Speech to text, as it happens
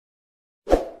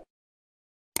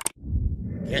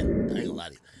Yeah, I ain't gonna lie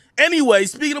to you. Anyway,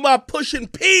 speaking about pushing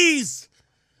P's,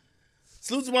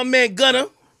 salute to my man Gunner.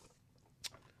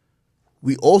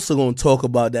 We also gonna talk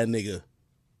about that nigga.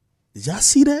 Did y'all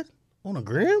see that on the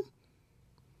gram?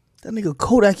 That nigga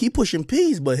Kodak, he pushing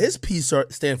P's, but his P's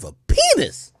stand for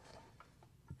penis.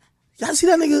 Y'all see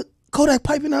that nigga Kodak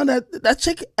piping on that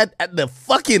chick at the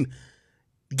fucking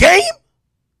game?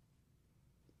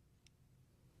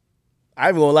 I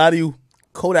ain't gonna lie to you.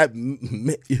 Kodak,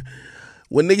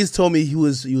 when niggas told me he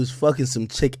was fucking some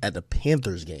chick at the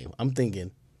Panthers game, I'm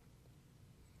thinking,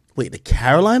 wait, the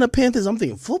Carolina Panthers? I'm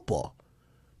thinking football.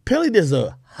 Apparently there's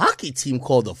a hockey team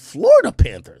called the Florida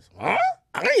Panthers. Huh?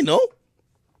 I ain't know.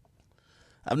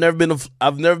 I've never been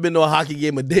to a hockey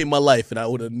game a day in my life, and I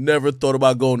would have never thought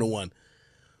about going to one.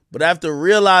 But after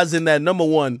realizing that, number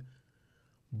one,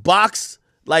 those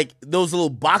little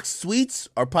box suites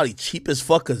are probably cheap as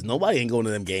fuck because nobody ain't going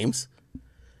to them games.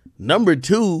 Number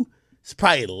two, it's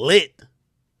probably lit.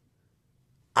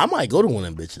 I might go to one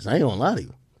of them bitches. I ain't gonna lie to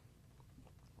you.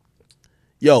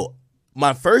 Yo,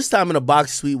 my first time in a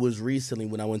box suite was recently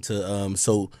when I went to,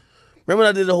 remember when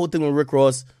I did the whole thing with Rick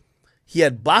Ross? He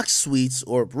had box suites,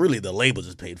 or really the label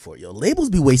just paid for it, yo. Labels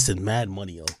be wasting mad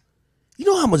money, yo. You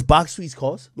know how much box suites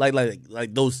cost? Like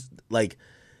those,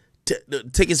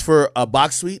 tickets for a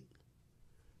box suite?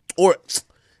 Or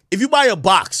if you buy a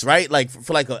box, right, like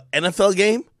for like an NFL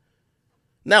game.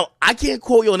 Now, I can't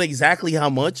quote you on exactly how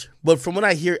much, but from what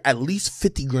I hear, at least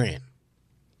 50 grand.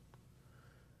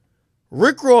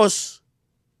 Rick Ross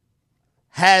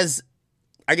has,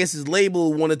 I guess his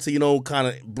label wanted to, kind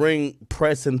of bring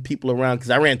press and people around,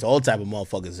 because I ran to all type of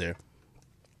motherfuckers there.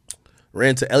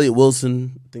 Ran to Elliot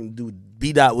Wilson. I think dude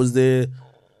B-Dot was there.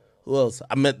 Who else?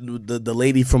 I met the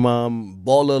lady from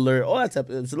Baller Alert. All that type.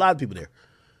 There's a lot of people there.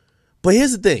 But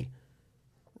here's the thing.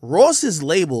 Ross's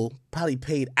label probably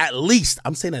paid at least,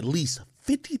 I'm saying at least,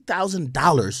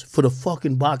 $50,000 for the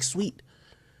fucking box suite.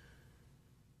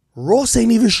 Ross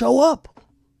ain't even show up.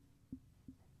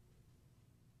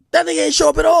 That nigga ain't show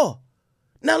up at all.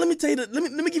 Now let me tell you, let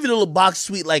me give you the little box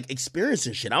suite like experience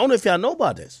and shit. I don't know if y'all know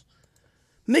about this.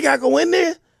 Nigga, I go in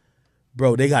there,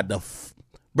 bro. They got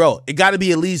bro. It got to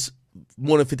be at least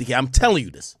more than 50K. I'm telling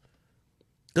you this,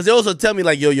 because they also tell me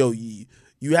like, yo,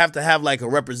 you have to have like a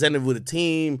representative with a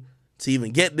team to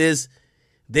even get this.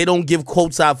 They don't give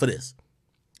quotes out for this.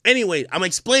 Anyway, I'm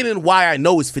explaining why I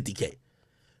know it's 50K.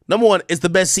 Number one, it's the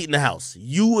best seat in the house.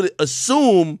 You would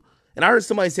assume, and I heard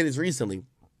somebody say this recently.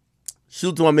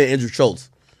 Shoot to my man Andrew Schultz.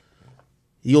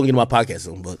 He gonna get in my podcast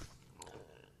soon, but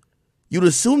you'd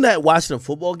assume that watching a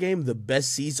football game, the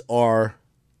best seats are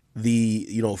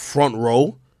the front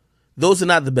row. Those are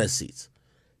not the best seats,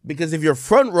 because if you're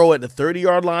front row at the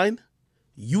 30-yard line,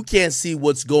 you can't see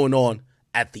what's going on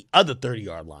at the other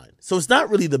 30-yard line. So it's not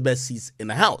really the best seats in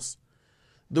the house.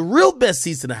 The real best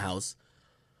seats in the house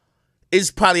is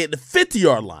probably at the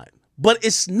 50-yard line, but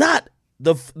it's not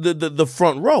the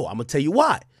front row. I'm gonna tell you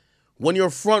why. When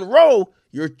you're front row,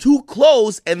 you're too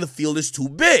close and the field is too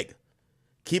big.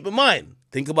 Keep in mind,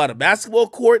 think about a basketball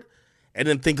court and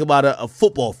then think about a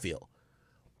football field.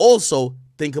 Also,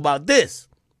 think about this.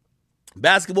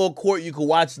 Basketball court, you can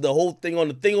watch the whole thing on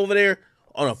the thing over there.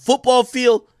 On a football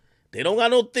field, they don't got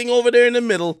no thing over there in the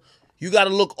middle. You got to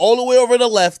look all the way over to the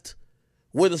left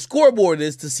where the scoreboard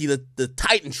is to see the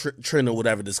Titan trend or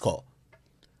whatever this called.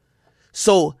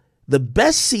 So the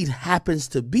best seat happens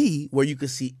to be where you can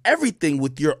see everything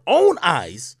with your own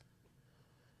eyes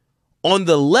on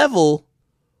the level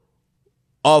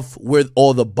of where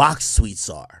all the box suites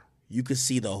are. You can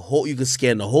see you can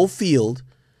scan the whole field.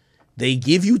 They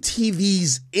give you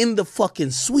TVs in the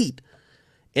fucking suite.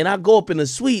 And I go up in the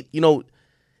suite,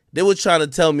 they were trying to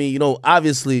tell me,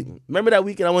 obviously, remember that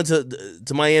weekend I went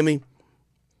to Miami?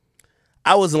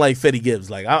 I wasn't like Fetty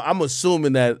Gibbs. Like, I'm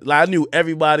assuming that, like, I knew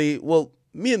everybody. Well,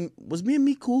 was me and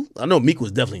Meek cool? I know Meek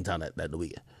was definitely in town that the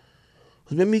weekend.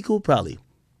 Was me and Meek cool? Probably.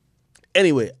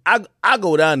 Anyway, I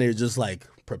go down there just like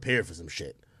prepared for some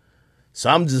shit. So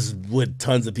I'm just with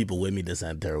tons of people with me this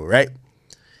time, right?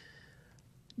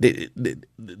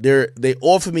 They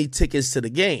offered me tickets to the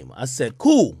game. I said,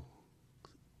 cool.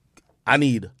 I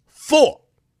need 4.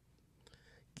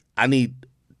 I need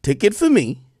ticket for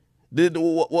me.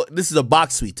 This is a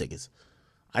box suite tickets.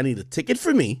 I need a ticket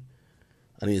for me.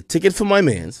 I need a ticket for my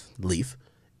man's Leaf.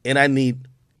 And I need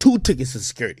 2 tickets to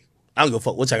security. I don't give a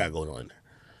fuck what y'all got going on in there.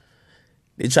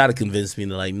 They try to convince me.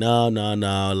 They're like, no.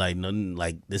 Like, nothing,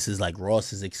 like, this is like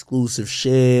Ross's exclusive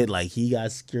shit. Like, he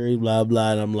got security, blah,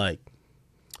 blah. And I'm like,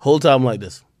 whole time like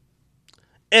this.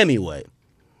 Anyway,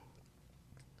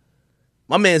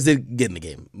 my mans did get in the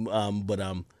game. But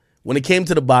when it came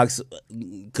to the box,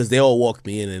 because they all walked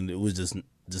me in and it was just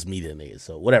just media niggas.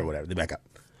 So whatever. They back out.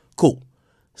 Cool.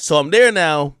 So I'm there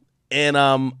now, and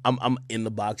I'm in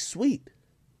the box suite.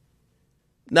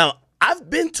 Now, I've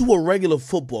been to a regular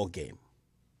football game,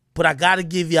 but I gotta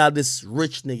give y'all this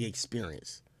rich nigga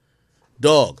experience.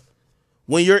 Dog,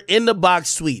 when you're in the box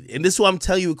suite, and this is what I'm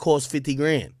telling you, it costs 50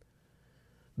 grand.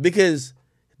 Because,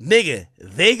 nigga,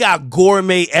 they got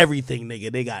gourmet everything,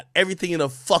 nigga. They got everything in the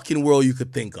fucking world you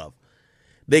could think of.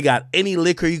 They got any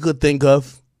liquor you could think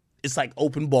of. It's like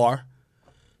open bar.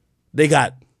 They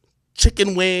got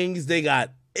chicken wings.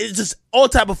 It's just all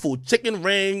type of food. Chicken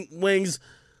wings,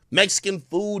 Mexican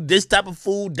food, this type of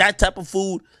food, that type of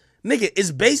food. Nigga,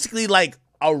 it's basically like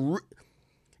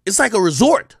it's like a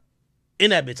resort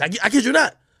in that bitch. I kid you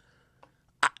not.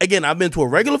 Again, I've been to a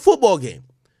regular football game.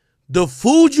 The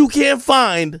food you can't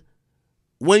find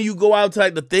when you go out to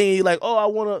like the thing, you're like, oh, I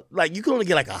want to, like, you can only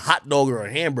get like a hot dog or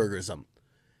a hamburger or something.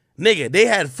 Nigga, they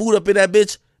had food up in that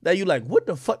bitch that you like, what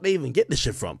the fuck they even get this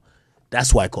shit from?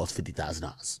 That's why it costs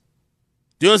 $50,000.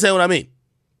 Do you understand what I mean?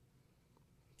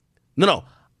 No.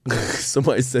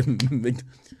 Somebody said,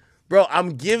 bro,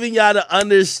 I'm giving y'all the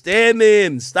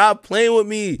understanding. Stop playing with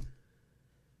me.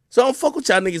 So I don't fuck with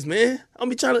y'all niggas, man. I'm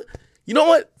be trying to, you know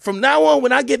what? From now on,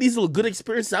 when I get these little good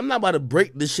experiences, I'm not about to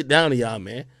break this shit down to y'all,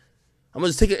 man. I'm gonna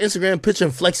just take an Instagram picture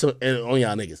and flex on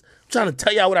y'all niggas. I'm trying to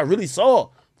tell y'all what I really saw.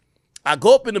 I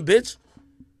go up in the bitch.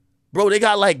 Bro, they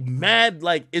got like mad,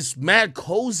 like it's mad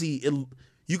cozy.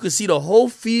 You can see the whole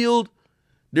field.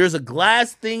 There's a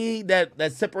glass thingy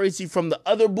that separates you from the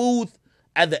other booth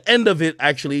at the end of it,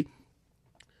 actually.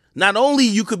 Not only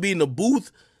you could be in the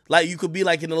booth, like you could be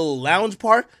like in a little lounge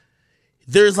part.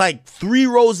 There's like 3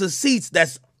 rows of seats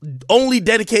that's only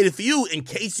dedicated for you in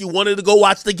case you wanted to go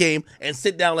watch the game and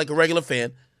sit down like a regular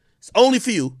fan. It's only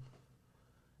for you.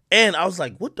 And I was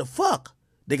like, what the fuck?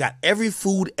 They got every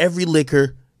food, every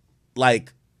liquor.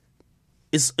 Like,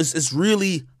 it's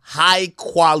really high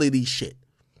quality shit.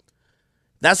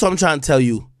 That's what I'm trying to tell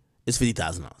you. It's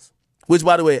 $50,000. Which,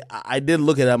 by the way, I did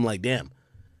look at it. I'm like, damn.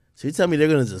 So you tell me they're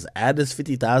going to just add this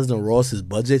 $50,000 to Ross's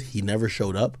budget? He never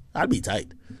showed up? I'd be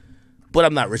tight. But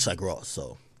I'm not rich like Ross,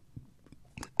 so.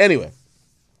 Anyway.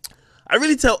 I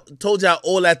really told y'all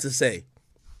all that to say.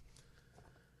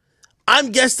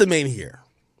 I'm guesstimating here.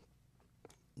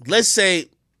 Let's say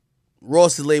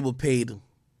Ross's label paid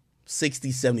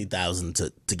 $60,000,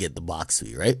 $70,000 to get the box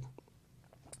suite, right?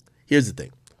 Here's the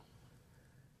thing.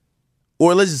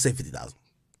 Or let's just say $50,000.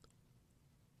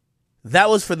 That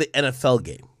was for the NFL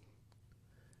game.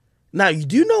 Now, you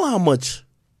do know how much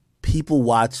people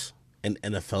watch an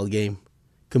NFL game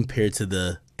compared to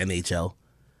the NHL?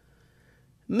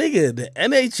 Nigga, the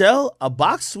NHL, a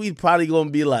box suite probably gonna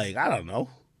be like, I don't know,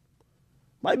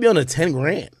 might be on a 10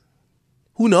 grand.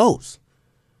 Who knows?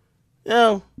 You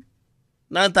know,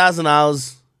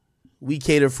 $9,000. We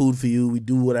cater food for you. We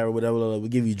do whatever. We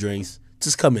give you drinks.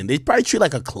 Just come in. They probably treat it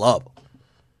like a club.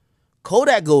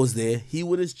 Kodak goes there. He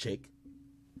with his chick.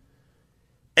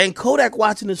 And Kodak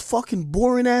watching this fucking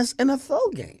boring ass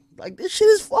NFL game. Like, this shit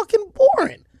is fucking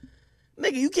boring.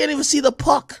 Nigga, you can't even see the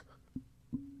puck.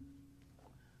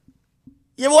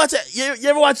 You ever watch it? You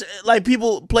ever watch like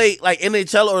people play like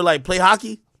NHL or like play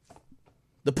hockey?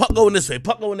 The puck going this way,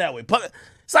 puck going that way. Puck.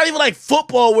 It's not even like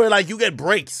football where like you get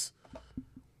breaks.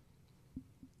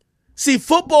 See,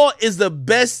 football is the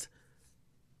best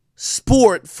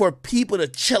sport for people to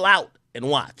chill out and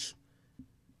watch.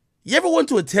 You ever went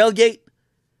to a tailgate?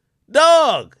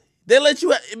 Dog, they let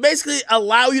you basically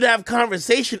allow you to have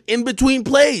conversation in between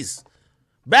plays.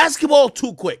 Basketball,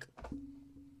 too quick.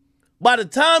 By the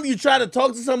time you try to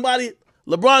talk to somebody,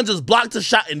 LeBron just blocked a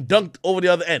shot and dunked over the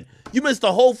other end. You missed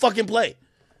the whole fucking play.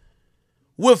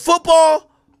 With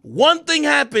football, one thing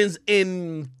happens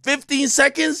in 15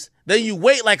 seconds, then you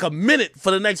wait like a minute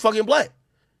for the next fucking play.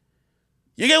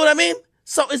 You get what I mean?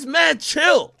 So it's mad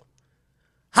chill.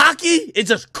 Hockey, it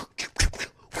just...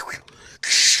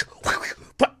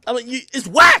 I mean, it's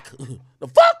whack. The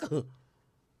fuck?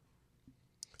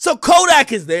 So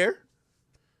Kodak is there.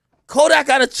 Kodak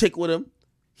got a chick with him.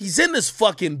 He's in this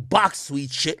fucking box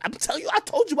suite shit. I'm telling you, I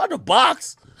told you about the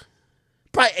box.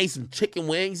 Probably ate some chicken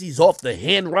wings. He's off the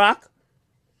hand rock.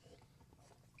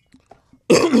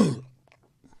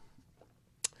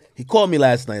 He called me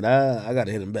last night. I got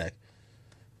to hit him back.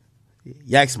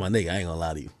 Yak's my nigga. I ain't gonna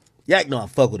lie to you. Yak know I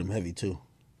fuck with him heavy too.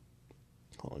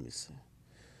 Hold on, let me see.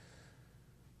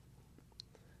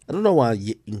 I don't know why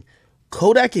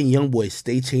Kodak and Youngboy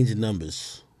stay changing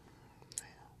numbers.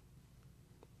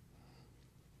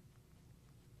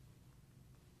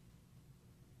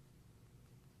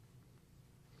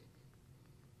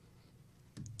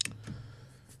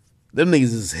 Them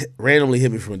niggas just randomly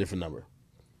hit me from a different number.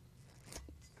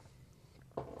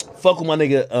 fuck with my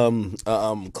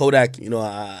nigga Kodak. You know,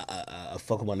 I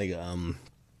fuck with my nigga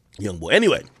young boy.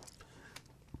 Anyway,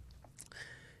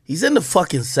 he's in the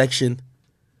fucking section,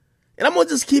 and I'm gonna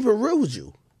just keep it real with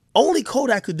you. Only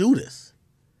Kodak could do this.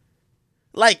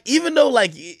 Like, even though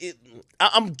like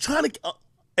I'm trying to,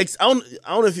 I don't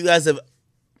know if you guys have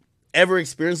ever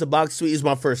experienced a box suite. It's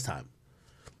my first time,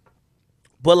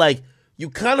 but like you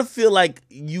kind of feel like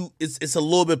it's a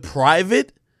little bit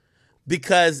private.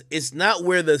 Because it's not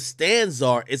where the stands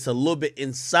are, it's a little bit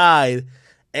inside.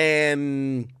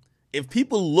 And if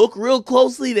people look real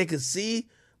closely, they can see.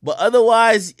 But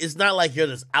otherwise, it's not like you're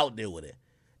just out there with it.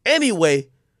 Anyway,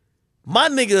 my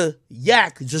nigga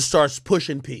Yak just starts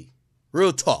pushing P.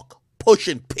 Real talk.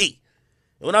 Pushing P.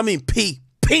 And when I mean P,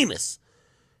 penis.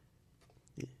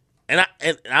 And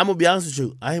I'm going to be honest with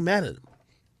you, I ain't mad at him.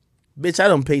 Bitch, I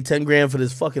don't pay 10 grand for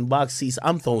this fucking box seats.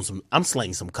 I'm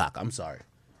slaying some cock. I'm sorry.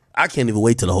 I can't even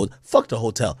wait to the hotel. Fuck the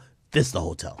hotel. This is the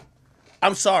hotel.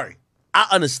 I'm sorry. I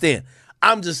understand.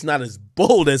 I'm just not as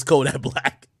bold as Kodak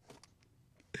Black.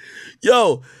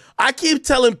 Yo, I keep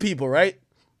telling people, right?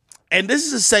 And this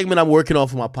is a segment I'm working on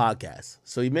for my podcast.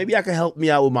 So maybe I can help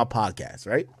me out with my podcast,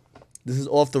 right? This is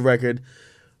off the record.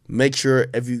 Make sure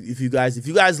if you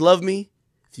guys love me,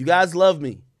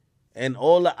 and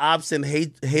all the ops and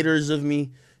haters of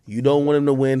me, you don't want them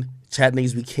to win. Chat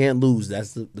niggas, we can't lose.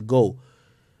 That's the goal.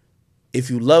 If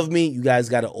you love me, you guys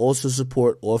got to also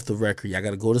support Off the Record. Y'all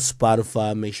got to go to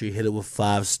Spotify. Make sure you hit it with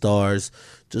 5 stars.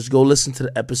 Just go listen to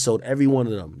the episode, every one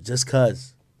of them, just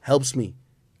because. Helps me.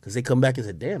 Because they come back and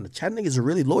say, damn, the chat niggas are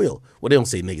really loyal. Well, they don't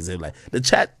say niggas. They're like, the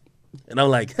chat. And I'm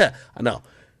like, I know.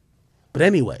 But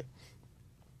anyway,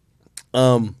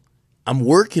 I'm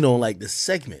working on, like, this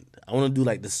segment. I want to do,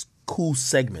 like, this cool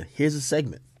segment. Here's a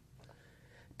segment.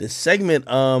 This segment,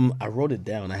 I wrote it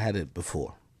down. I had it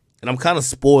before. And I'm kind of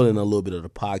spoiling a little bit of the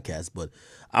podcast, but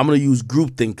I'm going to use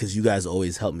groupthink because you guys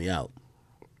always help me out.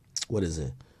 What is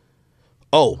it?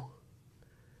 Oh,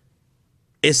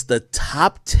 it's the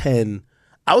top 10.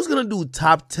 I was going to do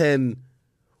top 10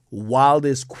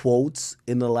 wildest quotes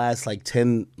in the last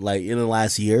in the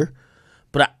last year,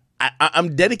 but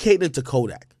I'm dedicating it to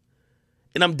Kodak.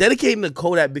 And I'm dedicating it to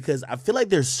Kodak because I feel like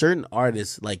there's certain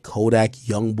artists like Kodak,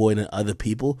 Youngboy, and other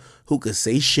people who could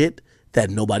say shit that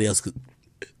nobody else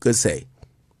could say.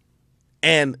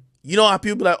 And you know how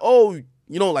people be like, oh,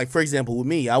 you know, like for example with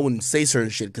me, I wouldn't say certain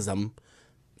shit because I'm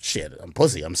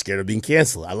pussy. I'm scared of being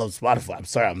canceled. I love Spotify. I'm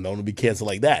sorry, I'm known to be canceled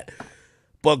like that.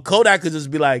 But Kodak could just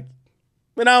be like,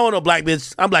 man, I don't want no black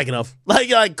bitch. I'm black enough.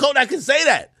 Like Kodak can say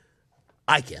that.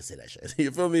 I can't say that shit.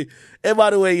 You feel me? And by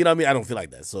the way, you know what I mean? I don't feel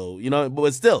like that. So, you know,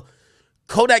 but still,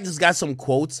 Kodak just got some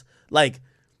quotes. Like,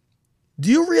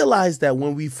 do you realize that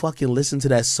when we fucking listen to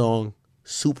that song,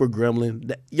 Super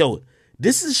Gremlin,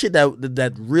 this is shit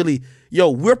that really,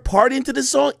 we're partying to this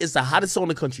song. It's the hottest song in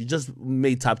the country. Just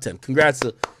made top 10. Congrats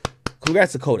to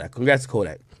Kodak. Congrats to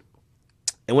Kodak.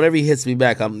 And whenever he hits me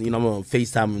back, I'm gonna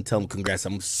FaceTime him and tell him congrats.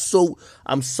 I'm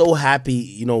so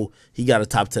happy, he got a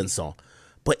top 10 song.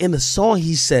 But in the song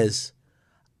he says,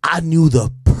 I knew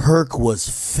the perk was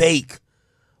fake,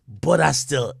 but I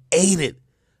still ate it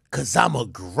because I'm a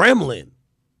gremlin.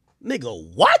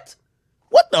 Nigga, what?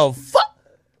 What the fuck?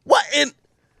 What in?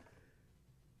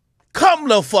 Come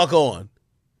the fuck on.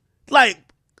 Like,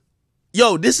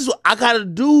 this is what I gotta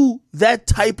do. That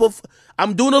type of,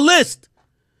 I'm doing a list.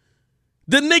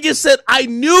 The nigga said, I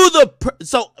knew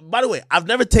so, by the way, I've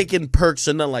never taken perks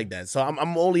or nothing like that. So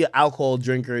I'm only an alcohol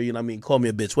drinker, you know what I mean? Call me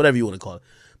a bitch, whatever you want to call it.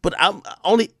 But I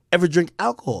only ever drink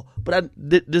alcohol. But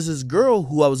there's this girl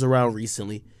who I was around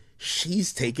recently.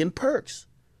 She's taking perks.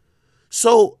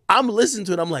 So I'm listening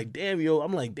to it. I'm like,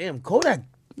 damn, Kodak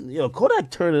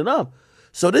turning up.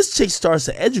 So this chick starts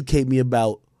to educate me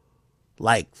about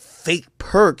like fake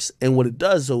perks and what it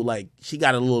does. So like she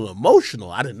got a little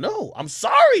emotional. I didn't know. I'm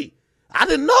sorry. I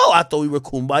didn't know. I thought we were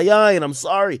kumbaya and I'm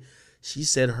sorry. She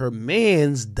said her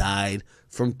mans died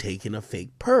from taking a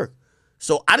fake perk.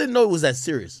 So I didn't know it was that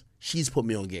serious. She's put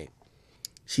me on game.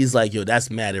 She's like, that's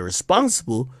mad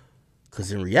irresponsible.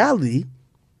 Because in reality,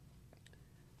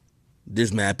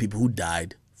 there's mad people who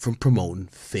died from promoting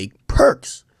fake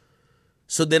perks.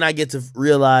 So then I get to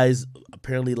realize,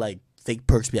 apparently, like, fake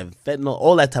perks be having fentanyl,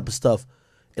 all that type of stuff.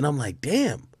 And I'm like,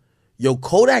 damn.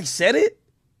 Kodak said it,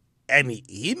 and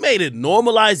he made it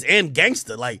normalized and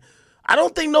gangster. Like, I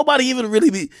don't think nobody even really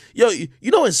be...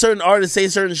 when certain artists say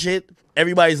certain shit,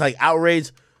 everybody's, like,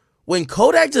 outraged. When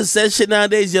Kodak just says shit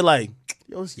nowadays, you're like,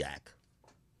 it's yak.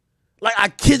 Like, I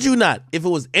kid you not. If it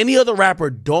was any other rapper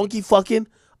donkey fucking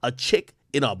a chick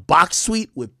in a box suite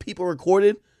with people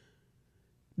recorded,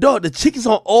 the chick is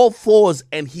on all fours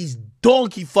and he's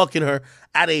donkey fucking her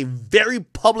at a very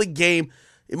public game.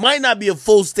 It might not be a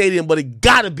full stadium, but it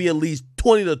gotta be at least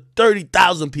 20 to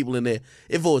 30,000 people in there.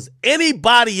 If it was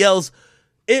anybody else,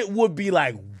 it would be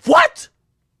like, what?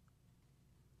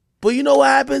 But you know what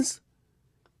happens?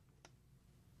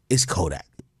 It's Kodak.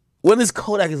 When it's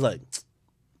Kodak, it's like,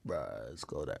 bruh, it's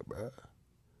Kodak, bruh.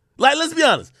 Like, let's be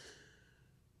honest.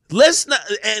 Let's not,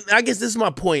 and I guess this is my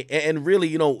point, and really,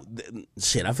 you know,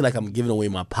 shit, I feel like I'm giving away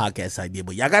my podcast idea,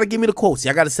 but y'all gotta give me the quotes.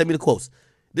 Y'all gotta send me the quotes.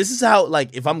 This is how,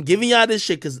 like, if I'm giving y'all this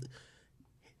shit, because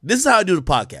this is how I do the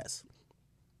podcast.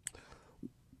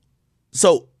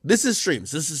 So, this is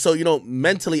streams. This is, so, you know,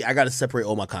 mentally, I gotta separate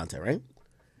all my content, right?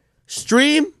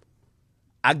 Stream,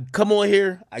 I come on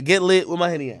here, I get lit with my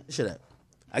Henny at. Shut up.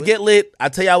 I get lit, I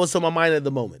tell y'all what's on my mind at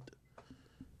the moment.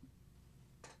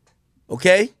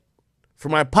 Okay? For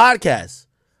my podcast,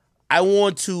 I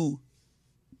want to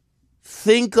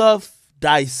think of,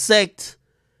 dissect,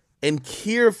 and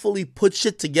carefully put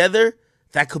shit together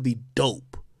that could be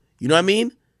dope. You know what I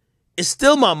mean? It's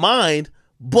still my mind,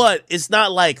 but it's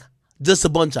not like just a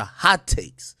bunch of hot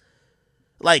takes.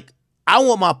 Like, I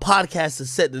want my podcast to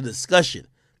set the discussion,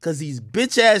 because these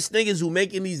bitch-ass niggas who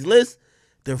making these lists,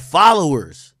 they're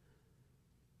followers.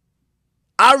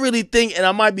 I really think, and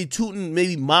I might be tooting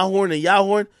maybe my horn and y'all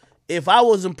horn, if I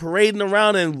wasn't parading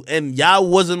around and y'all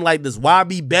wasn't like this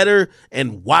YB better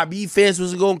and YB fans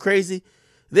wasn't going crazy,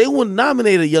 they wouldn't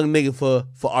nominate a young nigga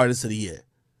for Artist of the Year.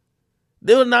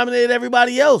 They would nominate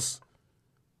everybody else.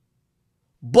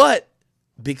 But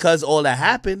because all that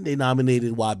happened, they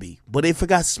nominated YB. But they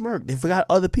forgot Smirk. They forgot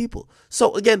other people.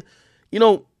 So again, you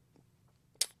know,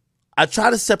 I try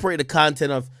to separate the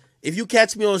content of, if you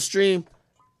catch me on stream,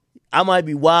 I might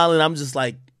be wild and I'm just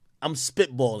like, I'm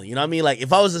spitballing, you know what I mean? Like,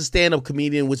 if I was a stand-up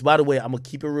comedian, which, by the way, I'm going to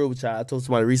keep it real with y'all. I told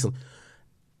somebody recently,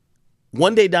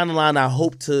 one day down the line, I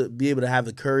hope to be able to have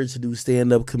the courage to do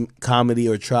stand-up comedy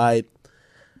or try it.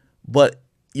 But,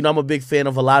 you know, I'm a big fan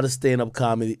of a lot of stand-up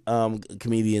comedy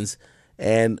comedians.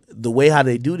 And the way how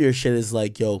they do their shit is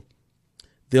like, yo,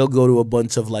 they'll go to a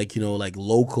bunch of, like, you know, like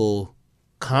local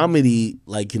comedy,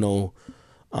 like, you know,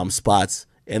 spots,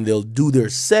 and they'll do their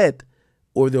set,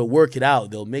 or they'll work it out.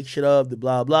 They'll make shit up, the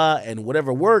blah, blah, and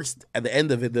whatever works, at the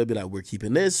end of it, they'll be like, we're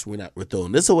keeping this, we're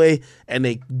throwing this away. And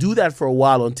they do that for a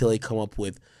while until they come up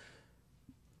with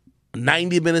a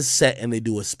 90-minute set and they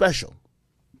do a special.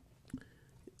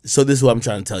 So this is what I'm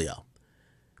trying to tell y'all.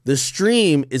 The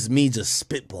stream is me just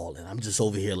spitballing. I'm just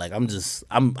over here like, I'm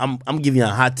giving y'all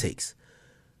hot takes.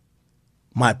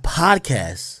 My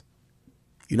podcast,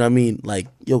 you know what I mean? Like,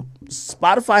 yo,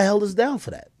 Spotify held us down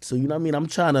for that. So, you know what I mean? I'm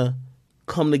trying to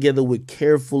come together with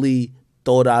carefully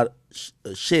thought out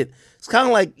shit. It's kind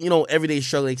of like, you know, everyday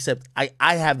struggle, except I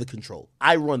have the control.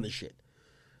 I run the shit.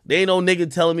 There ain't no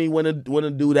nigga telling me when to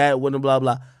do that, when to blah,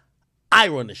 blah. I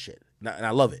run the shit, and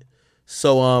I love it.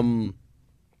 So,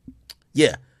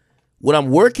 yeah. What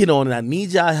I'm working on, and I need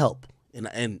y'all help,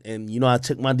 and you know, I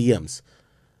check my DMs.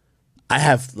 I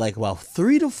have like about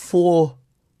 3 to 4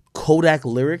 Kodak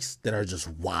lyrics that are just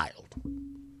wild.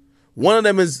 One of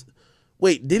them is,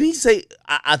 wait, did he say,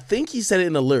 I think he said it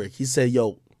in the lyric. He said,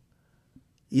 yo,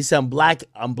 he said, I'm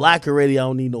black already, I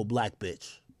don't need no black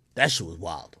bitch. That shit was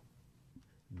wild.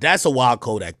 That's a wild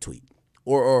Kodak tweet.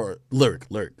 Or lyric.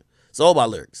 It's all about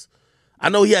lyrics. I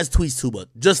know he has tweets too, but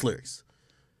just lyrics.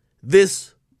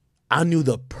 This, I knew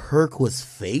the perk was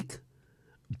fake,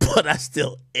 but I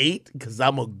still ate because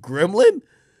I'm a gremlin.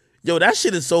 Yo, that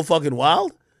shit is so fucking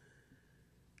wild.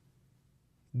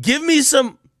 Give me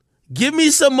some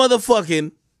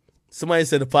motherfucking, somebody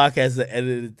said the podcast is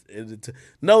edited.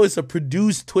 No, it's a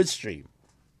produced Twitch stream.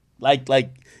 Like,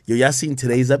 yo, y'all seen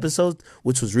today's episode,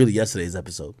 which was really yesterday's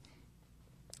episode.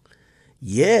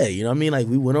 Yeah, you know what I mean? Like,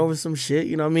 we went over some shit,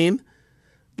 you know what I mean?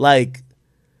 Like,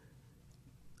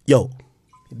 yo,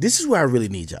 this is where I really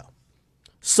need y'all.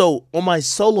 So, on my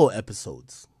solo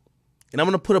episodes, and I'm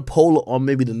going to put a poll on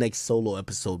maybe the next solo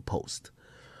episode post.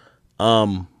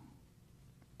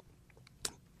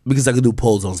 Because I could do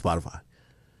polls on Spotify.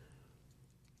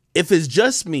 If it's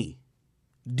just me,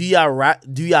 do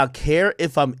y'all care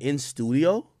if I'm in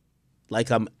studio?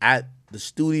 Like I'm at the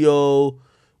studio,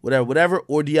 whatever,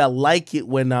 or do y'all like it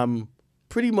when I'm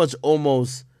pretty much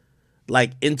almost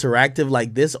like interactive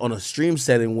like this on a stream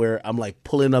setting where I'm like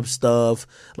pulling up stuff?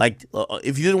 Like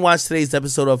if you didn't watch today's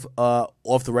episode of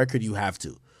Off the Record, you have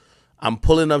to. I'm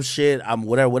pulling up shit. I'm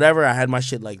whatever. I had my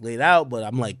shit like laid out, but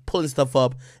I'm like pulling stuff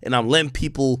up and I'm letting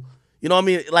people, you know what I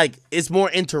mean? Like it's more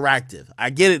interactive.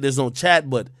 I get it. There's no chat,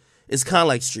 but it's kind of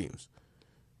like streams.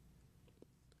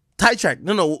 Tight track.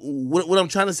 No. What I'm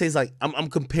trying to say is like I'm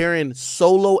comparing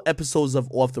solo episodes of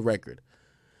Off the Record.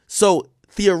 So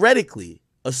theoretically,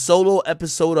 a solo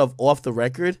episode of Off the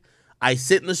Record, I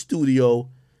sit in the studio,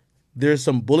 there's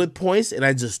some bullet points, and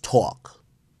I just talk.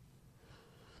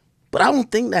 But I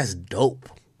don't think that's dope.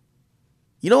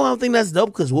 You know why I don't think that's dope?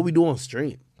 Because what we do on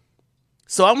stream.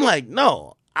 So I'm like,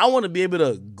 no, I want to be able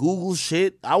to Google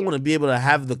shit. I want to be able to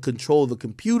have the control of the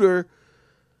computer.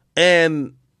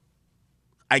 And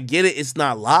I get it, it's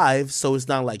not live, so it's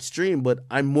not like stream, but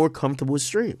I'm more comfortable with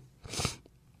stream.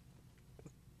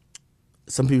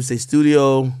 Some people say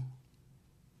studio.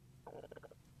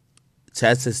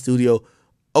 Chat says studio.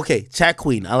 Okay, Chat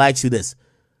Queen, I'll ask you this.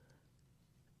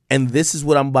 And this is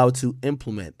what I'm about to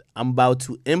implement. I'm about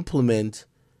to implement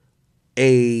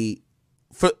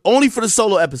only for the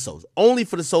solo episodes. Only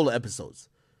for the solo episodes.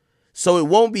 So it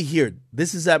won't be here.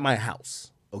 This is at my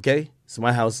house. Okay? So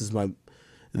my house is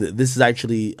this is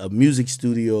actually a music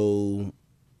studio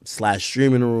 /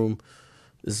 streaming room.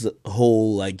 This is a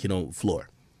whole, like, floor.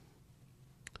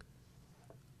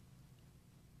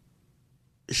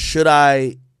 Should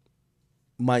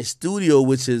my studio,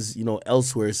 which is,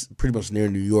 elsewhere, is pretty much near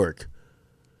New York,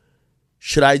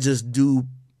 should I just do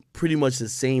pretty much the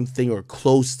same thing or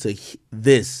close to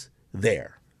this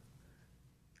there?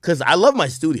 Because I love my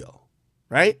studio,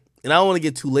 right? And I don't want to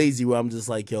get too lazy where I'm just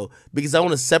like, because I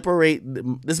want to separate.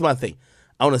 This is my thing.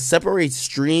 I want to separate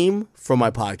stream from my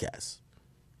podcast.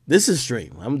 This is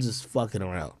stream. I'm just fucking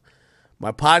around.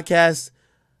 My podcast,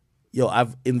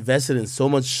 I've invested in so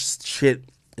much shit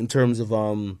in terms of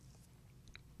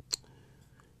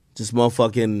just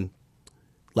motherfucking,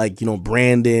 like,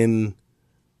 branding,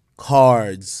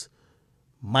 cards,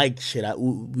 mic shit.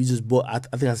 We just bought,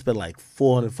 I think I spent like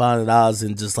 $400, $500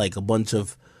 in just like a bunch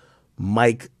of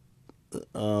mic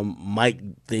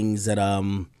things that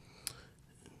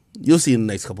you'll see in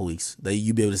the next couple weeks, that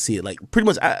you'll be able to see it. Like, pretty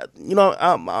much,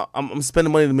 I'm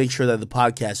spending money to make sure that the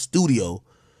podcast studio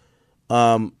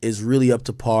is really up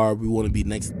to par. We want to be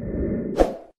next